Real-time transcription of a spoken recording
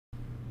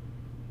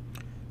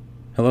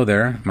Hello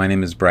there, my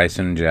name is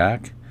Bryson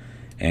Jack,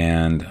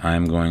 and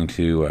I'm going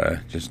to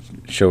just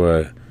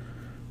show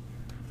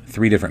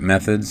 3 different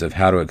methods of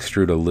how to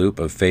extrude a loop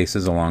of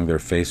faces along their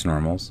face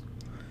normals.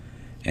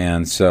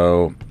 And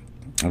so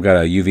I've got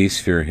a UV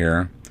sphere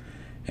here,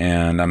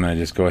 and I'm going to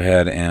just go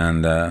ahead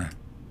and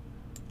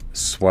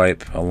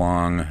swipe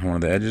along one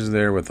of the edges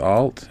there with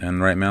Alt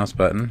and right mouse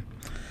button.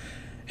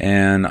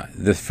 And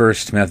the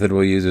first method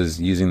we'll use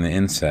is using the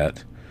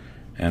inset,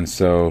 and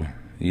so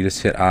you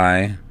just hit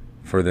I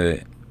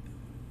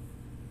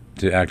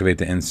to activate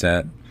the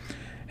inset,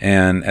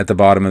 and at the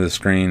bottom of the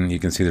screen you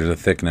can see there's a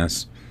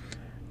thickness.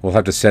 We'll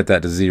have to set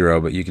that to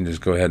 0, but you can just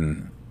go ahead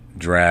and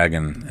drag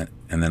and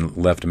then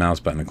left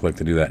mouse button and click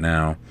to do that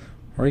now,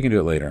 or you can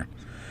do it later.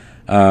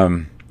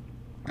 And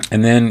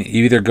then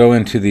you either go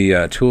into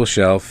the tool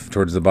shelf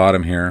towards the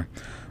bottom here,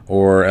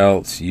 or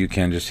else you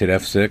can just hit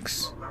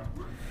F6,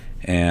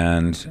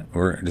 and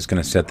we're just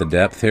going to set the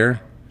depth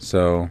here.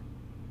 So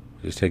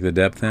just take the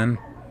depth in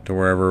to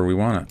wherever we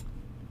want it.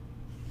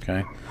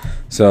 Okay,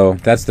 so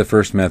that's the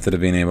first method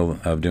of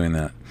doing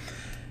that.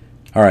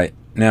 All right,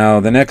 now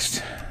the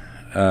next,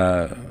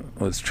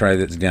 let's try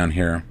this down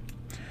here.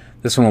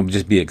 This one will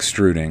just be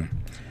extruding,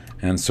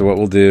 and so what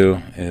we'll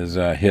do is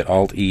hit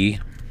Alt E,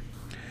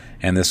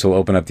 and this will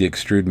open up the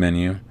extrude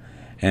menu,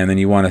 and then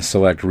you want to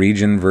select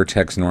region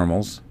vertex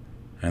normals,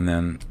 and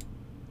then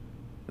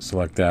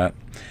select that,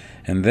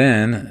 and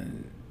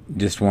then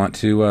just want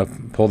to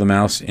pull the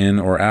mouse in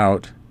or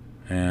out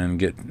and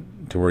get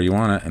to where you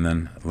want it, and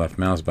then left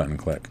mouse button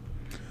click.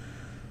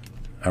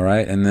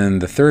 Alright, and then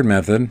the third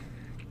method,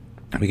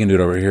 we can do it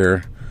over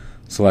here.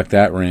 Select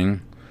that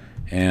ring,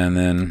 and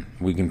then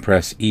we can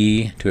press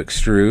E to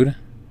extrude,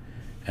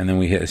 and then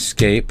we hit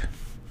escape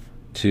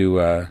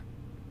to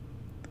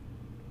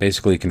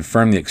basically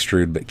confirm the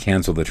extrude but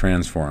cancel the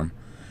transform,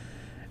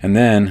 and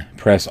then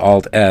press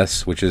Alt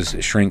S, which is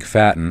shrink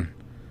fatten,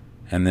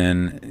 and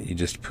then you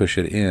just push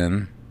it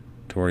in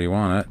to where you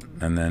want it,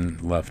 and then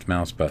left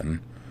mouse button,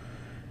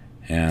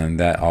 and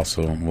that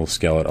also will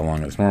scale it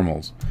along its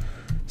normals.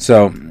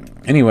 So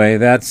anyway,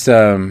 that's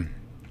that's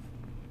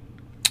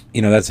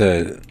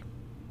 3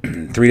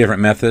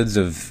 different methods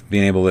of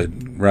being able to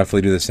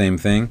roughly do the same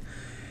thing,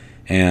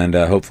 and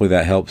hopefully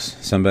that helps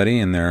somebody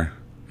in their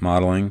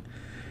modeling.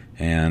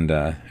 And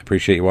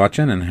appreciate you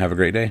watching, and have a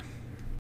great day.